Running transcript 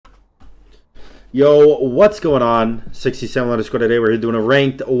Yo, what's going on? 67_. Today we're here doing a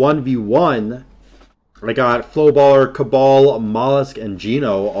ranked 1v1. I got Flowballer, Cabal, Mollusk, and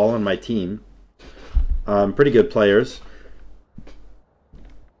Gino all on my team. Pretty good players.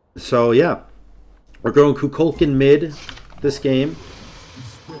 So yeah, we're going KUKULKAN mid this game.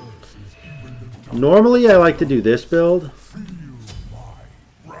 Normally I like to do this build.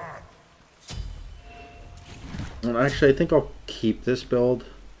 And actually I think I'll keep this build.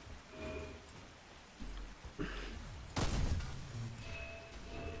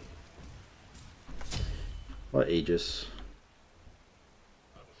 What Aegis?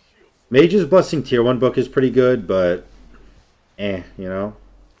 Mage's Blessing tier 1 book is pretty good, but you know.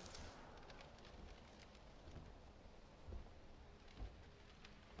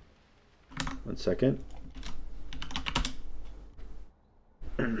 One second.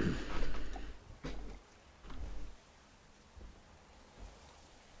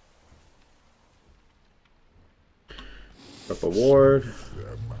 Up a ward.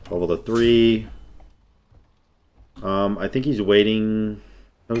 Level to 3. I think he's waiting.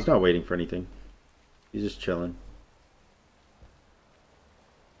 No, he's not waiting for anything. He's just chilling.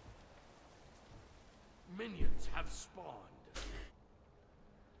 Minions have spawned.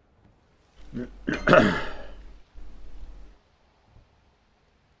 I'm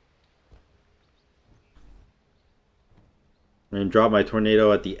going to drop my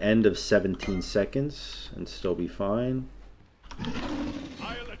tornado at the end of 17 seconds and still be fine.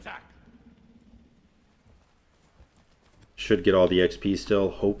 I'll attack. Should get all the XP still,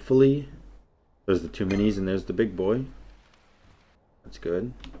 hopefully. There's the 2 minis and there's the big boy. That's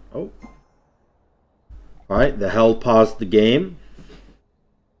good. Oh. Alright, the hell paused the game.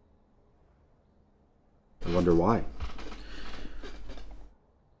 I wonder why.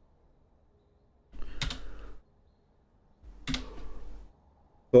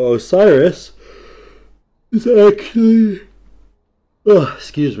 Oh, Osiris is actually... Oh,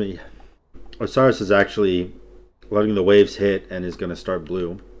 excuse me. Osiris is actually letting the waves hit and is going to start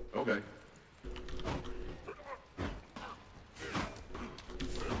blue. Okay.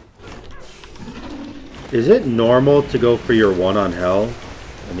 Is it normal to go for your 1 on hell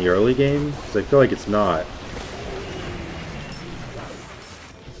in the early game? Because I feel like it's not.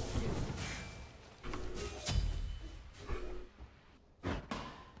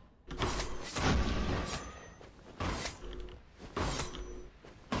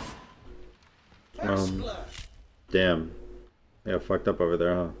 Damn. Yeah, fucked up over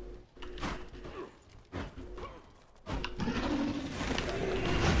there, huh?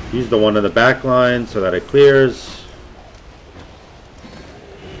 Use the 1 in the back line so that it clears.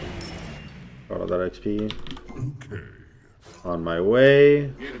 Got all that XP. Okay. On my way.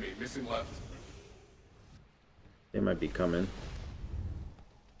 Enemy missing left. They might be coming.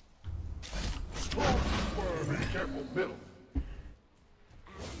 Careful, middle.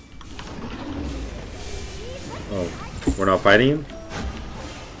 Oh, we're not fighting him?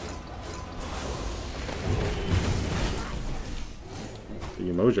 The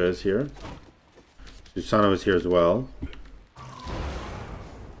Umoja is here. Susano is here as well.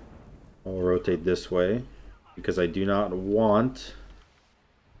 I'll rotate this way because I do not want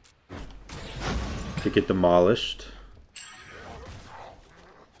to get demolished.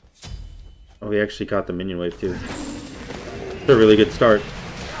 Oh, he actually caught the minion wave too. It's a really good start.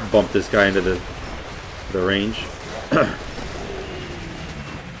 Bump this guy into the range. I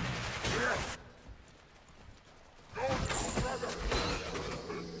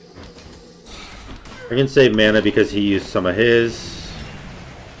can save mana because he used some of his.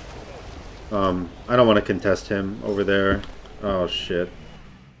 I don't want to contest him over there. Oh shit.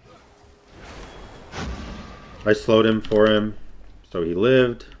 I slowed him for him, so he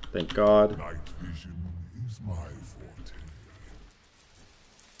lived. Thank God. Night vision is my forte.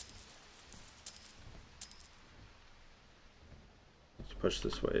 Push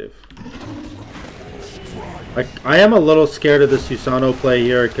this wave. I am a little scared of the Susano play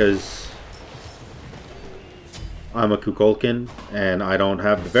here because I'm a KUKULKAN and I don't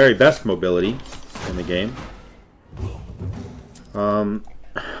have the very best mobility in the game. How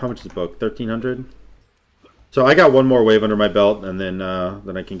much is the book? 1300? So I got 1 more wave under my belt and then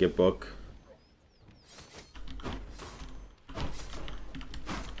I can get book.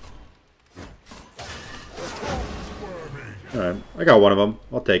 Alright, I got 1 of them.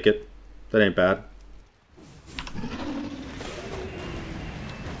 I'll take it. That ain't bad.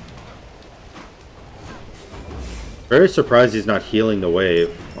 Very surprised he's not healing the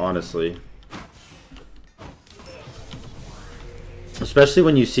wave, honestly. Especially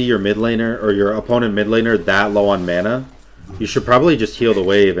when you see your mid laner, or your opponent mid laner that low on mana. You should probably just heal the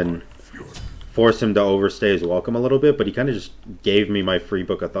wave and force him to overstay his welcome a little bit, but he kind of just gave me my free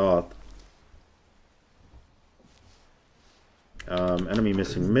Book of Thoth. Enemy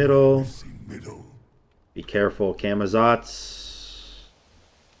missing middle. Be careful, Camazotz.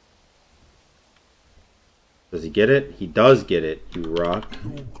 Does he get it? He does get it, you rock.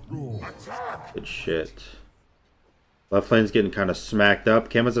 Good shit. Left lane's getting kind of smacked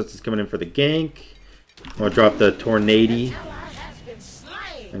up. Camazotz is coming in for the gank. I'm going to drop the Tornado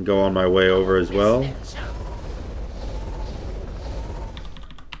and go on my way over as well.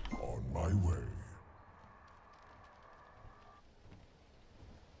 On my way.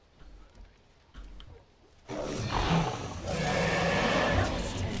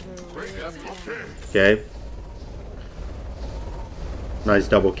 Okay. Nice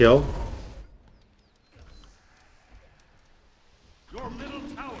double kill.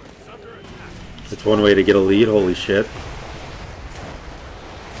 It's one way to get a lead, holy shit.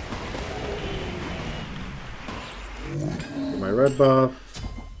 Get my red buff.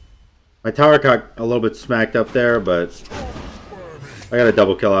 My tower got a little bit smacked up there, but I got a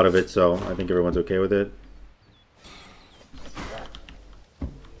double kill out of it, so I think everyone's okay with it.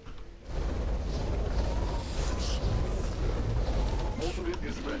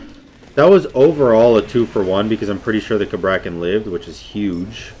 That was overall a 2-for-1 because I'm pretty sure the Cabrakan lived, which is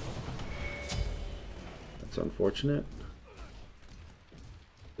huge. That's unfortunate.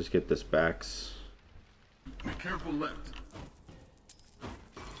 Just get this backs. Be careful left.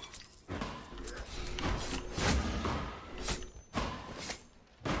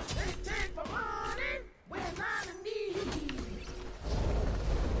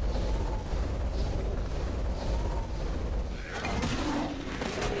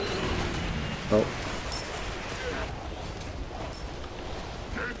 Oh.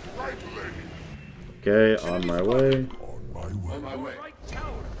 Okay, on my way. On my way.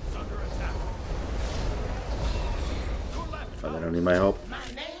 Oh, they don't need my help. My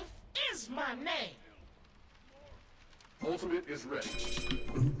name is my name. Ultimate is ready.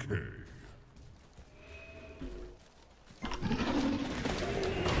 Okay.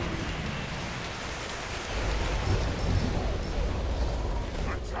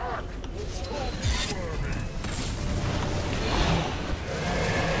 Attack!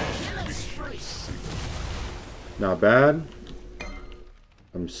 Not bad.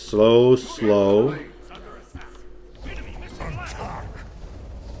 I'm slow.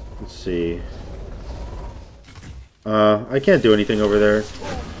 Let's see. I can't do anything over there.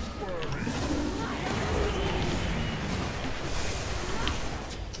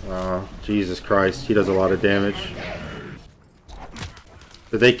 Jesus Christ, he does a lot of damage.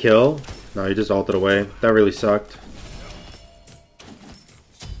 Did they kill? No, he just ulted away. That really sucked.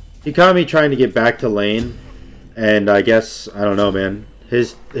 He caught me trying to get back to lane, and I guess, I don't know, man.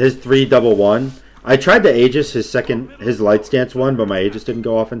 His 3-1-1. I tried to Aegis his light stance one, but my Aegis didn't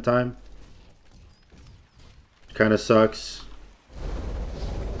go off in time. Kind of sucks.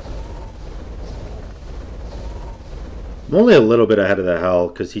 I'm only a little bit ahead of the hell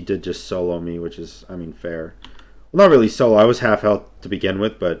because he did just solo me, which is, I mean, fair. Well, not really solo. I was half health to begin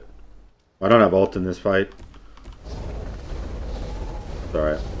with, but I don't have ult in this fight. It's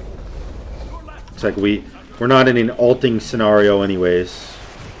alright. It's like we're not in an ulting scenario anyways.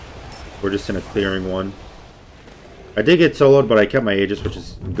 We're just in a clearing one. I did get soloed, but I kept my Aegis, which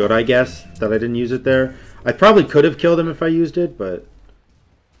is good, I guess, that I didn't use it there. I probably could have killed him if I used it, but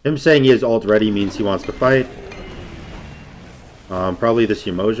him saying he has ult ready means he wants to fight. Probably this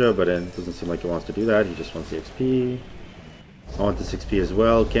Yamoja, but it doesn't seem like he wants to do that. He just wants the XP. I want this XP as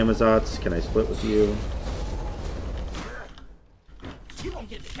well. Camazotz, can I split with you?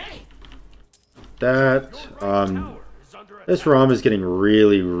 That, this ROM is getting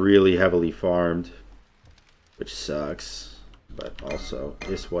really heavily farmed, which sucks, but also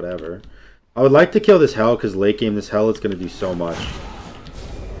is whatever. I would like to kill this Hell, because late game this Hell is going to do so much.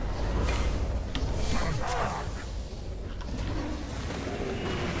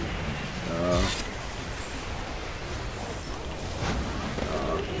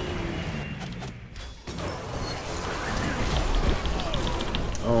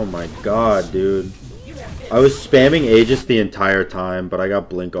 Oh my god, dude. I was spamming Aegis the entire time, but I got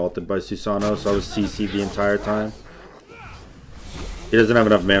blink ulted by Susano, so I was CC'd the entire time. He doesn't have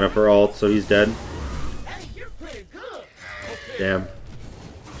enough mana for ult, so he's dead. Damn.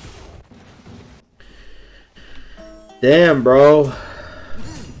 Damn, bro.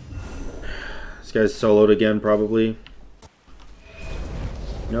 This guy's soloed again, probably.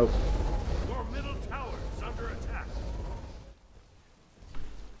 Nope.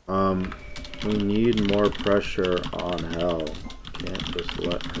 We need more pressure on Hell. Can't just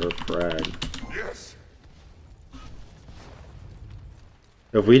let her frag. Yes.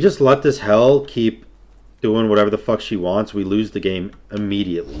 If we just let this hell keep doing whatever the fuck she wants, we lose the game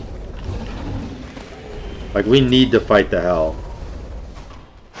immediately. Like, we need to fight the hell.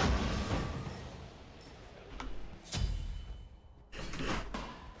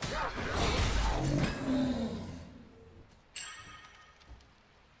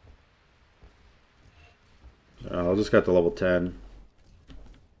 I'll just got to level 10.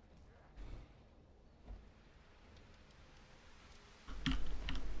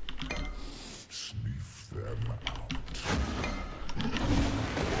 Sniff them out.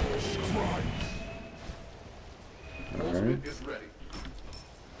 Alright. Is ready.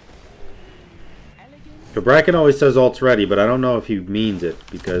 Bracken always says ult's ready, but I don't know if he means it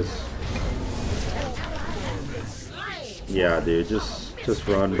because... Yeah, dude, just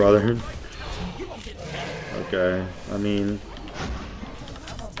run, brother. Okay, I mean...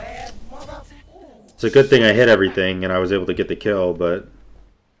 It's a good thing I hit everything and I was able to get the kill, but...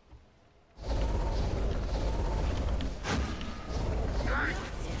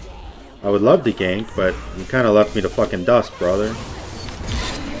 I would love to gank, but you kind of left me to fucking dust, brother.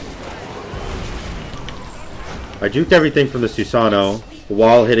 I juked everything from the Susano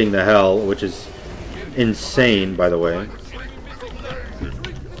while hitting the hell, which is insane, by the way.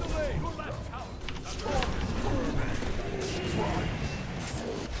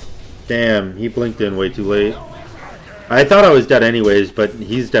 Damn, he blinked in way too late. I thought I was dead anyways, but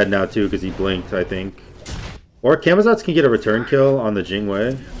he's dead now too because he blinked, I think. Or Camazotz can get a return kill on the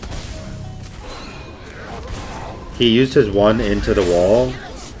Jingwei. He used his one into the wall.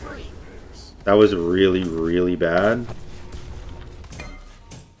 That was really, really bad.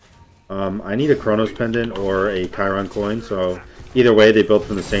 I need a Chronos Pendant or a Chiron Coin, so either way, they built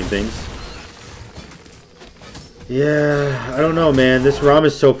from the same things. Yeah, I don't know, man. This ROM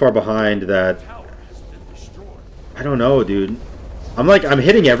is so far behind that... I don't know, dude. I'm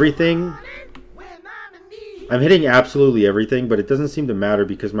hitting everything. I'm hitting absolutely everything, but it doesn't seem to matter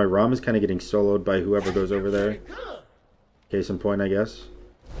because my ROM is kind of getting soloed by whoever goes over there. Case in point, I guess.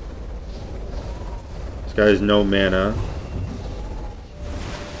 This guy has no mana.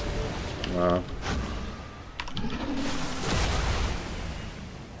 Wow.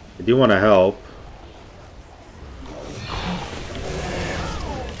 I do want to help.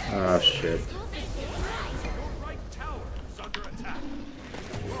 Ah, shit.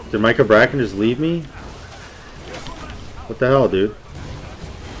 Did Micah Bracken just leave me? What the hell, dude?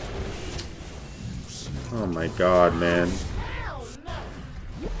 Oh my god, man.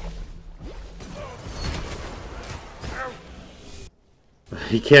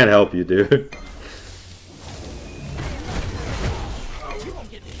 He can't help you, dude.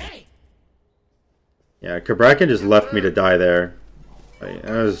 Yeah, Kabrakan just left me to die there. Like,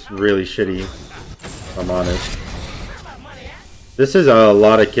 that was really shitty, if I'm honest. This is a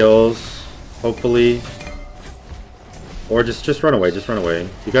lot of kills, hopefully. Or just run away, just run away.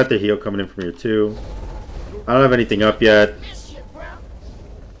 You got the heal coming in from here too. I don't have anything up yet.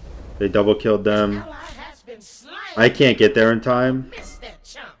 They double killed them. I can't get there in time.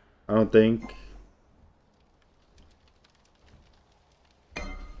 I don't think.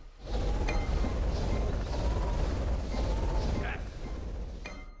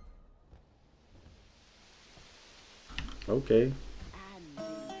 Okay.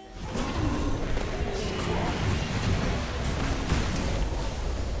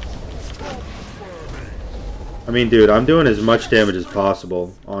 I mean, dude, I'm doing as much damage as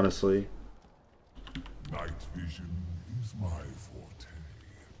possible, honestly. Night vision is my forte.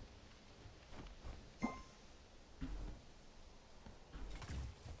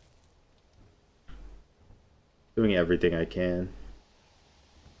 Doing everything I can.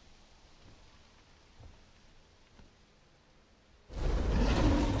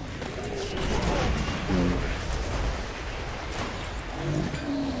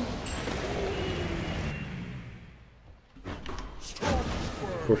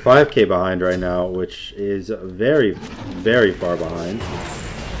 We're 5k behind right now, which is very, very far behind.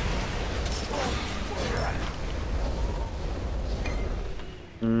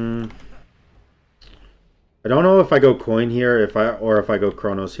 I don't know if I go coin here, or if I go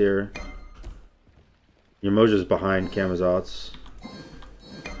Chronos here. Yamoja's behind Camazotz.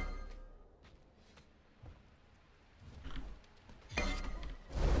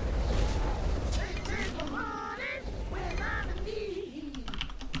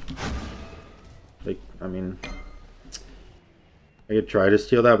 Like, I mean, I could try to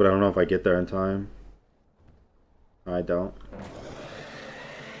steal that, but I don't know if I get there in time. I don't.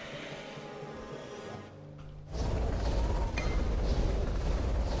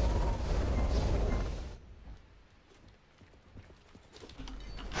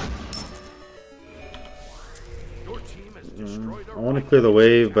 want to clear the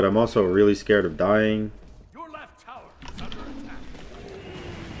wave, but I'm also really scared of dying. Your left tower is under attack.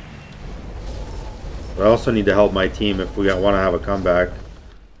 But I also need to help my team if we want to have a comeback.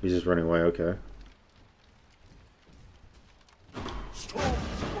 He's just running away, okay.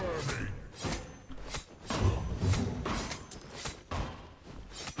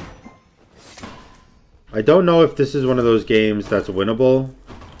 I don't know if this is one of those games that's winnable.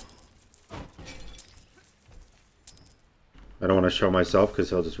 I don't want to show myself because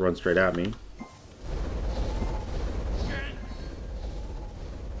he'll just run straight at me.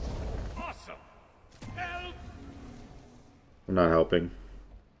 Awesome. Help. I'm not helping.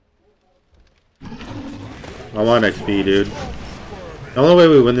 I want XP, dude. The only way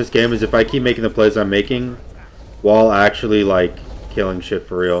we win this game is if I keep making the plays I'm making while actually, like, killing shit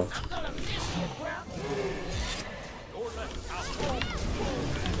for real.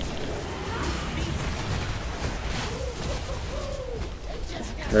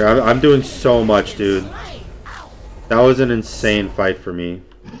 I'm doing so much, dude. That was an insane fight for me.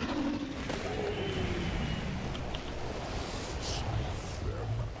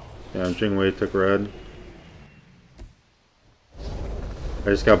 Damn, Jingwei took red. I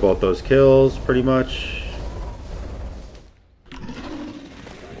just got both those kills, pretty much.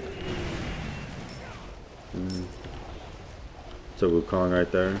 It's a Wukong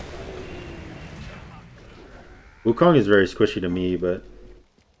right there. Wukong is very squishy to me, but...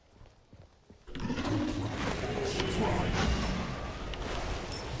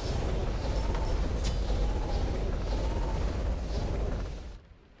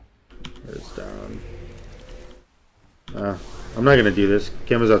 It's down. I'm not gonna do this.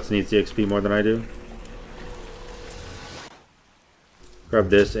 Camazotz needs the XP more than I do. Grab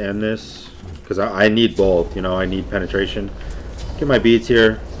this and this. Because I need both, you know, I need penetration. Get my beats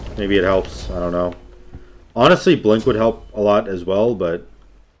here. Maybe it helps. I don't know. Honestly, Blink would help a lot as well, but...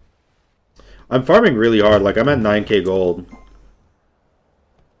 I'm farming really hard. Like, I'm at 9k gold.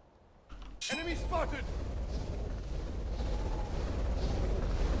 Enemy spotted.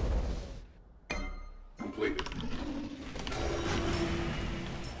 Completed.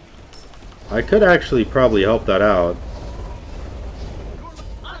 I could actually probably help that out.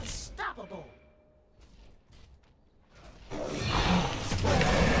 Unstoppable.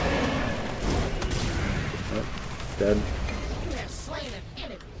 Oh, dead. You have slain an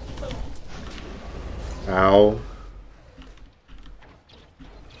enemy. Ow.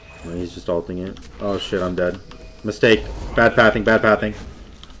 Oh, he's just ulting it. Oh shit, I'm dead. Mistake. Bad pathing, bad pathing.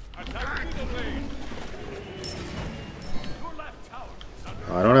 Attack through the lane. Your left tower is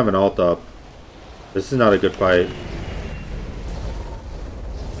under I don't have an ult up. This is not a good fight.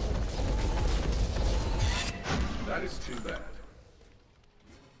 That is too bad.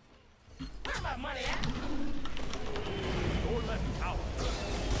 Where my money at? your left tower.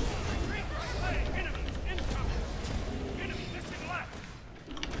 Hey, enemy incoming. Enemy missing left.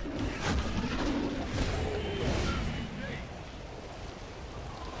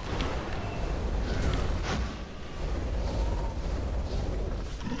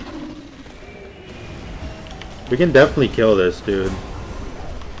 We can definitely kill this, dude.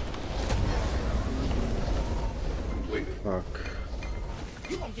 Completed. Fuck.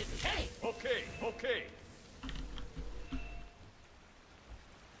 You won't get paid. Okay, okay.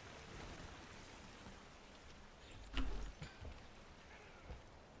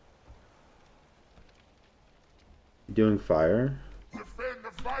 Doing fire? Defend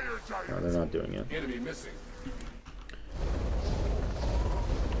the fire giant. No, they're not doing it. Enemy missing.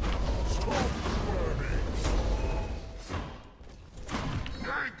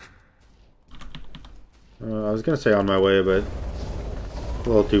 Yank. I was gonna say on my way, but a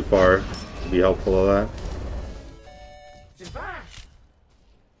little too far to be helpful of that. Goodbye.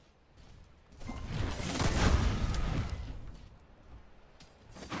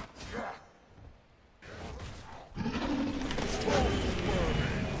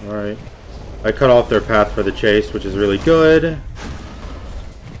 Alright. I cut off their path for the chase, which is really good.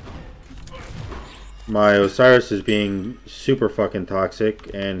 My Osiris is being super fucking toxic,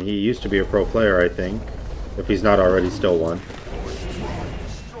 and he used to be a pro player, I think. If he's not already still one.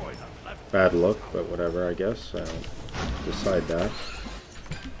 Bad look, but whatever, I guess. I don't decide that.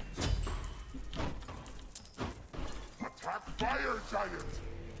 Attack fire giant.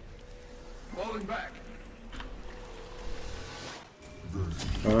 Falling back.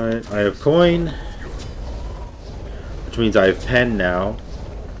 Alright, I have coin. Which means I have pen now.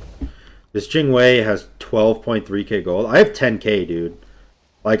 This Jingwei has 12.3k gold. I have 10k, dude.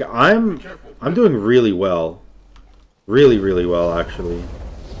 Like, I'm doing really well. Really, really well, actually.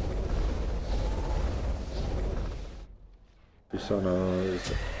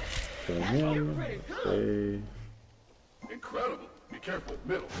 Susanos going in. Okay. Incredible. Be careful.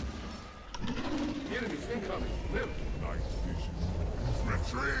 Middle. The enemy's incoming. Middle. Night vision.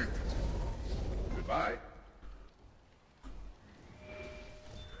 Retreat! Goodbye.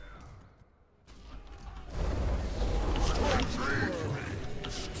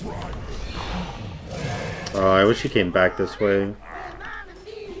 Oh, I wish he came back this way.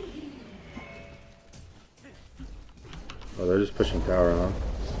 Oh, they're just pushing tower, huh?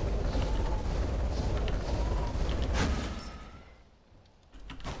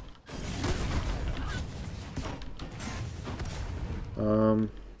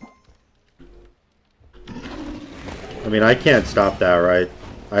 I mean, I can't stop that, right?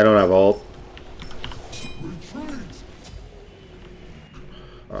 I don't have ult.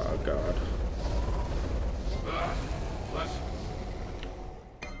 Oh, God.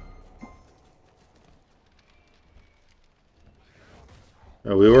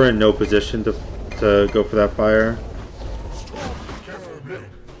 No, we were in no position to go for that fire.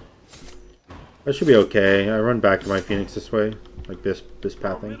 That should be okay. I run back to my Phoenix this way, like this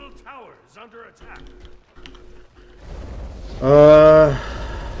pathing.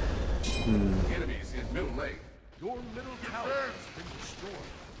 Enemies in middle lane. Your middle tower has been destroyed.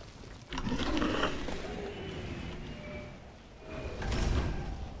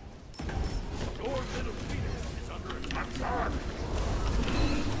 Your middle Phoenix is under attack.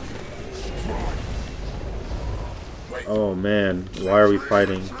 Oh man, why are we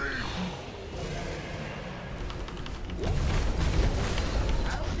fighting?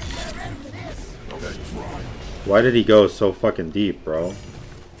 Why did he go so fucking deep, bro?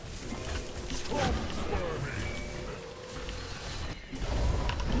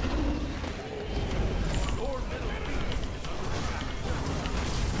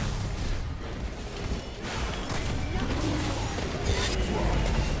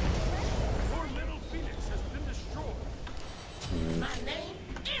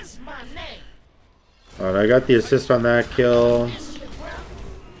 Alright, I got the assist on that kill.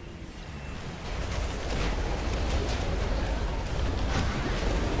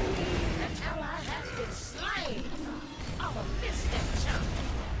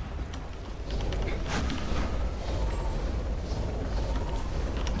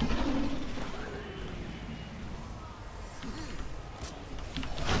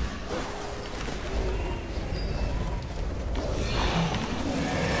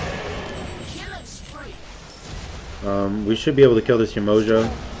 We should be able to kill this Yamoja.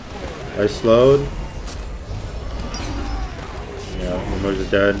 I slowed. Yeah,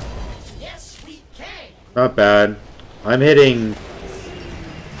 Yamoja's dead. Not bad. I'm hitting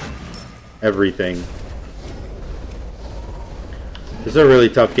everything. This is a really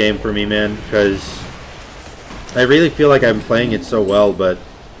tough game for me, man, because I really feel like I'm playing it so well, but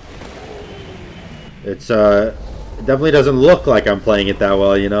it's it definitely doesn't look like I'm playing it that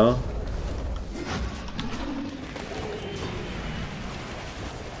well, you know?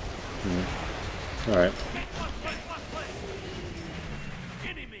 Alright.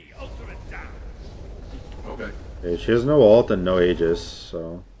 Okay. Okay, she has no ult and no Aegis,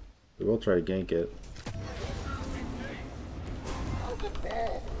 so we will try to gank it.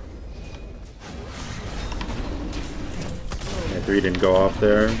 Yeah, 3 didn't go off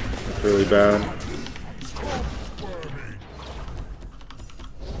there. That's really bad.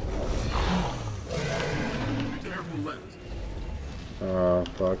 Oh,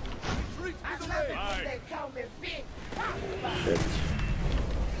 fuck. Shit.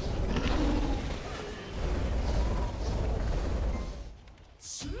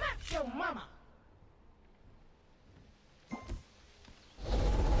 Smack your mama.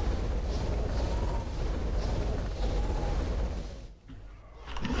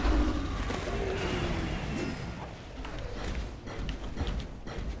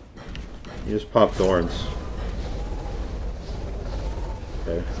 You just pop thorns.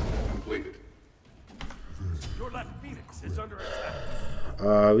 Okay. Completed. Your left Phoenix is under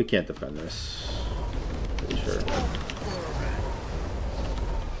attack. We can't defend this. Pretty sure.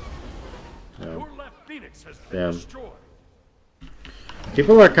 No. Your left Phoenix has been Damn. destroyed.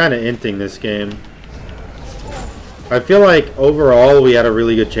 People are kind of inting this game. I feel like overall we had a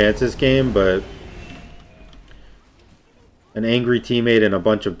really good chance this game, but an angry teammate and a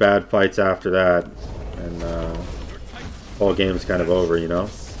bunch of bad fights after that, and whole game's kind of over, you know?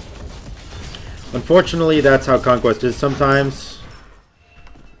 Unfortunately, that's how Conquest is sometimes,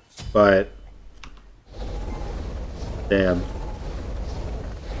 but damn.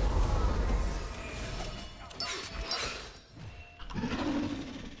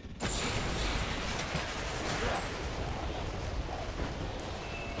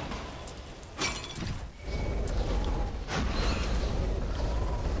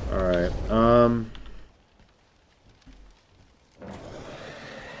 Alright,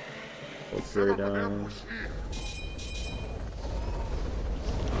 let's go down.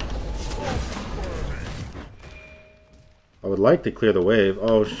 I would like to clear the wave.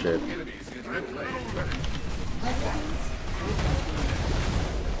 Oh shit. Enemies in red lane.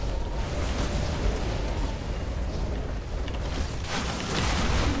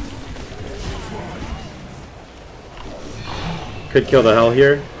 Could kill the hell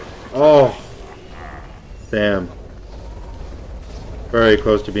here. Oh. Damn. Very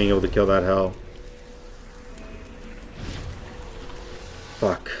close to being able to kill that hell.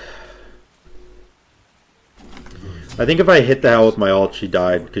 Fuck. I think if I hit the hell with my ult, she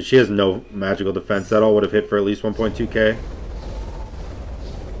died. Because she has no magical defense. That all would have hit for at least 1.2k.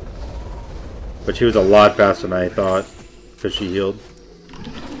 But she was a lot faster than I thought. Because she healed.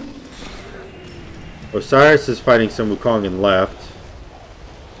 Osiris is fighting some Wukong in left.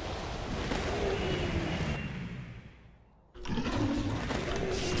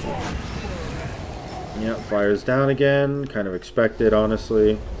 Yep, fire's down again. Kind of expected,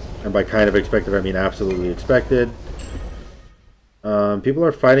 honestly. And by kind of expected, I mean absolutely expected. People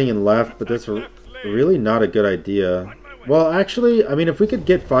are fighting in left, but that's really not a good idea. Well, actually, I mean, if we could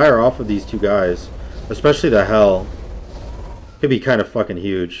get fire off of these two guys, especially the hell, could be kind of fucking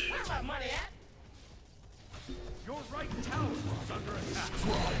huge. Where's my money at? Your right tower is under attack.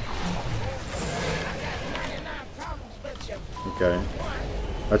 I got 99 problems with you. Okay,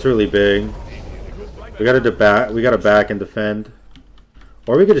 that's really big. We gotta back and defend,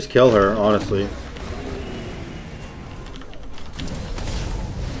 or we could just kill her, honestly. Your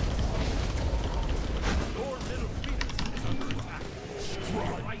middle Phoenix is under attack.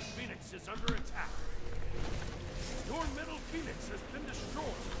 Your right Phoenix is under attack. Your middle Phoenix has been destroyed.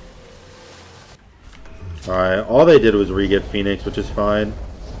 Alright, all they did was re-get Phoenix, which is fine.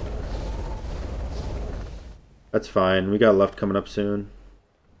 That's fine. We got left coming up soon.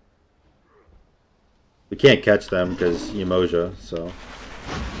 We can't catch them because Yamoja, so.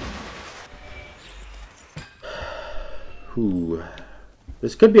 Whew.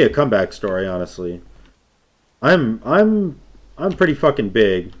 This could be a comeback story, honestly. I'm pretty fucking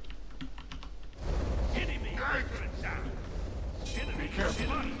big. Enemy down. Enemy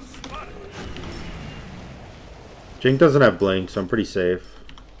spotted. Jink doesn't have blink, so I'm pretty safe.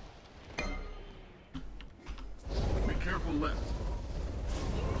 Be careful left.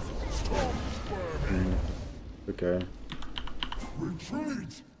 Okay.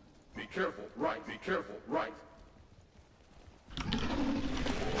 Retreat! Be careful right. Be careful right.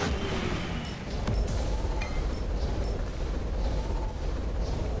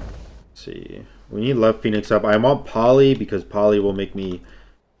 Let's see. We need left Phoenix up. I want Poly because Poly will make me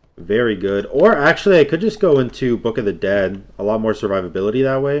very good. Or actually, I could just go into Book of the Dead. A lot more survivability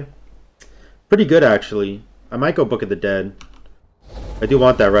that way. Pretty good, actually. I might go Book of the Dead. I do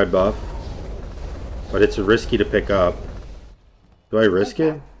want that red buff. But it's risky to pick up. Do I risk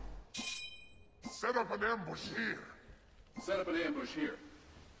it? Set up an ambush here. Set up an ambush here.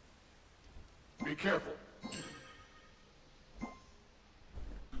 Be careful.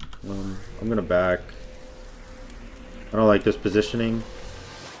 I'm gonna back. I don't like this positioning.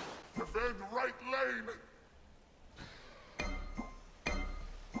 Defend right lane.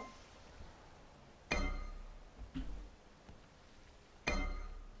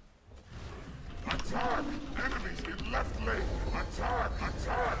 Attack! Enemies in left lane. Attack!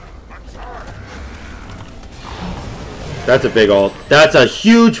 Attack! Attack! That's a big ult. That's a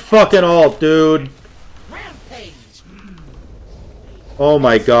huge fucking ult, dude. Rampage. Oh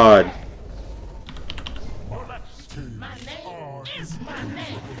my god. My name is my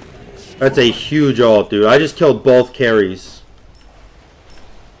name. That's a huge ult, dude. I just killed both carries.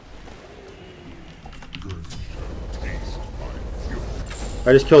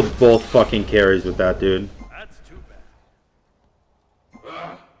 I just killed both fucking carries with that, dude. That's too bad.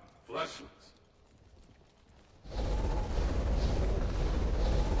 Ah, fleshless.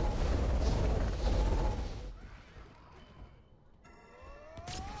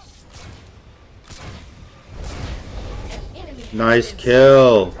 Enemy Nice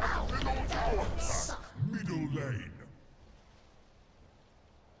kill. Middle lane.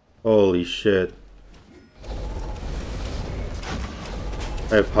 Holy shit.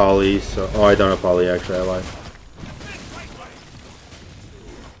 I have Poly, so... Oh, I don't have Poly, actually. I lied.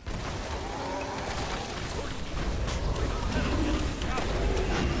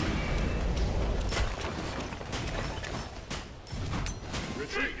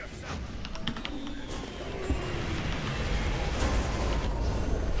 Retreat.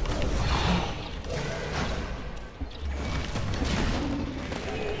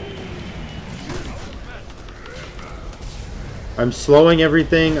 I'm slowing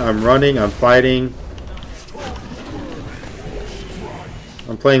everything. I'm running. I'm fighting.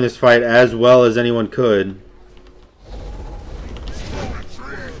 I'm playing this fight as well as anyone could.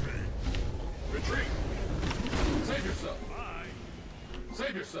 Retreat. Save yourself.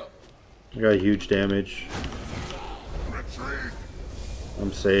 Save yourself. I got huge damage. Retreat.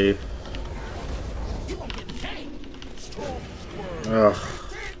 I'm safe. Ugh.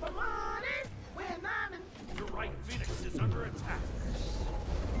 Your right Phoenix is under attack.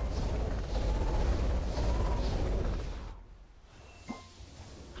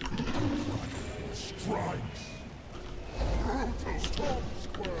 Strike. Brutal. Stop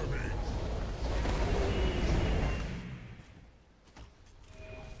squirming.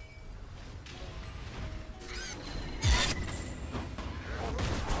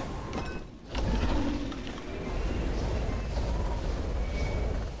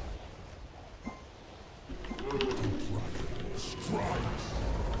 Strike.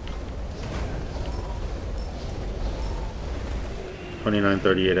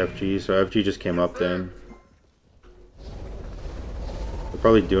 2938 FG, so FG just came up then. They're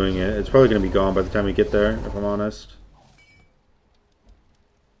probably doing it. It's probably going to be gone by the time we get there, if I'm honest.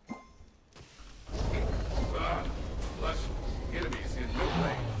 Flush. Enemies in mid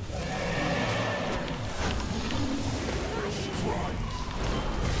lane.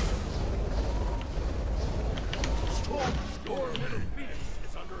 Your middle Phoenix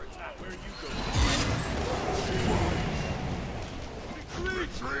is under attack. Where you go?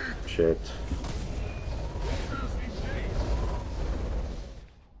 Retreat. Shit.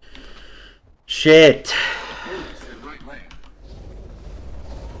 Shit. Enemies in right lane.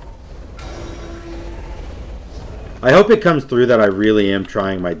 I hope it comes through that I really am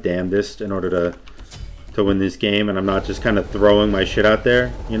trying my damnedest in order to win this game, and I'm not just kind of throwing my shit out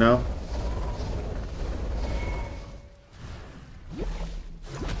there, you know? Your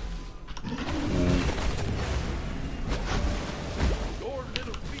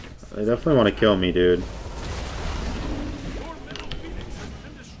middle Phoenix. They definitely want to kill me, dude. Your middle Phoenix has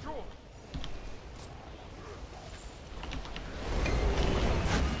been destroyed.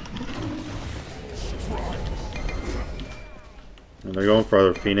 And they're going for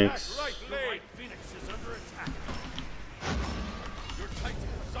other Phoenix. Right Phoenix is under attack. Your Titan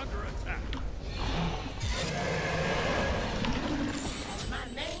is under attack. My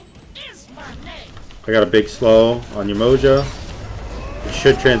name is my name. I got a big slow on Yamoja. It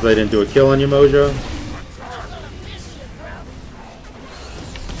should translate into a kill on Yamoja. I'm gonna miss you, bro.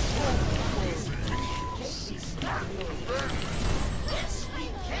 Yes, we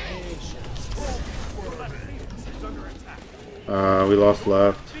can. Your left Phoenix is under attack. We lost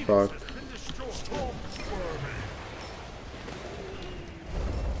left. Phoenix Fuck. has been destroyed.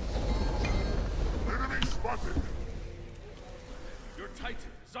 Enemy spotted. Your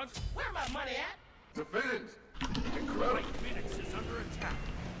Titan is under. Where my money at? Defend. Incredible. Right Phoenix is under attack.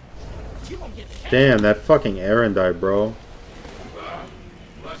 You gonna get the Damn, that fucking Aaron died, bro.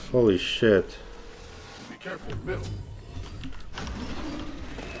 Flush. Holy shit. Be careful. Middle.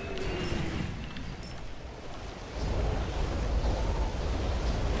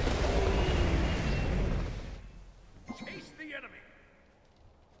 Chase the enemy.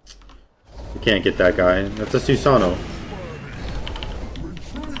 You can't get that guy. That's a Susano.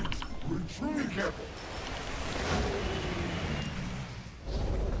 Be careful.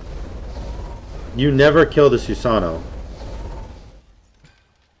 You never kill the Susano.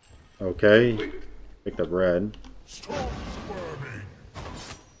 Okay. Picked up red.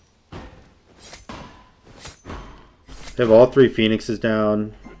 They have all three Phoenixes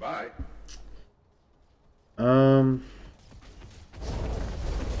down. Goodbye.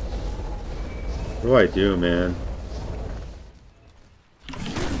 What do I do, man?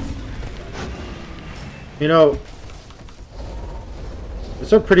 You know,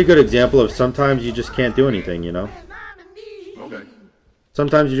 it's a pretty good example of sometimes you just can't do anything, you know? Okay.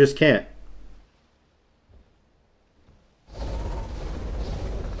 Sometimes you just can't.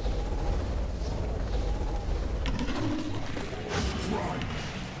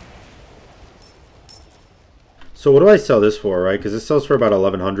 So what do I sell this for, right? Because this sells for about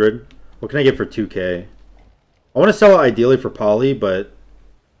 1,100. What can I get for 2K? I want to sell it ideally for Poly, but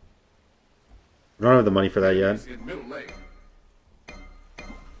I don't have the money for that yet. Enemies in middle lane.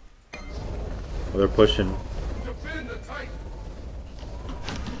 Oh, they're pushing. Defend the Titan.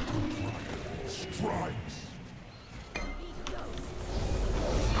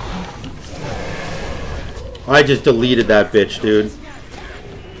 I just deleted that bitch, dude. Defend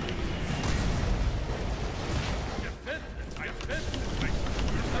the Titan. Defend the Titan.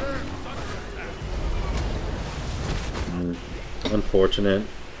 Your Titan is under attack. Unfortunate.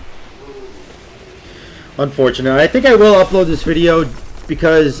 Unfortunate. I think I will upload this video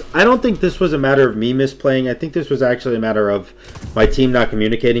because I don't think this was a matter of me misplaying. I think this was actually a matter of my team not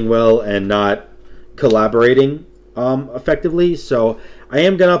communicating well and not collaborating effectively. So I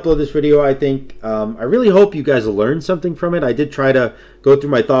am going to upload this video. I think I really hope you guys learned something from it. I did try to go through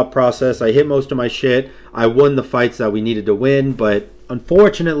my thought process. I hit most of my shit. I won the fights that we needed to win, but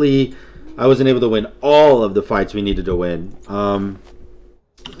unfortunately I wasn't able to win all of the fights we needed to win.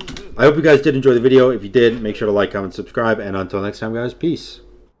 I hope you guys did enjoy the video. If you did, make sure to like, comment, subscribe, and until next time, guys, peace.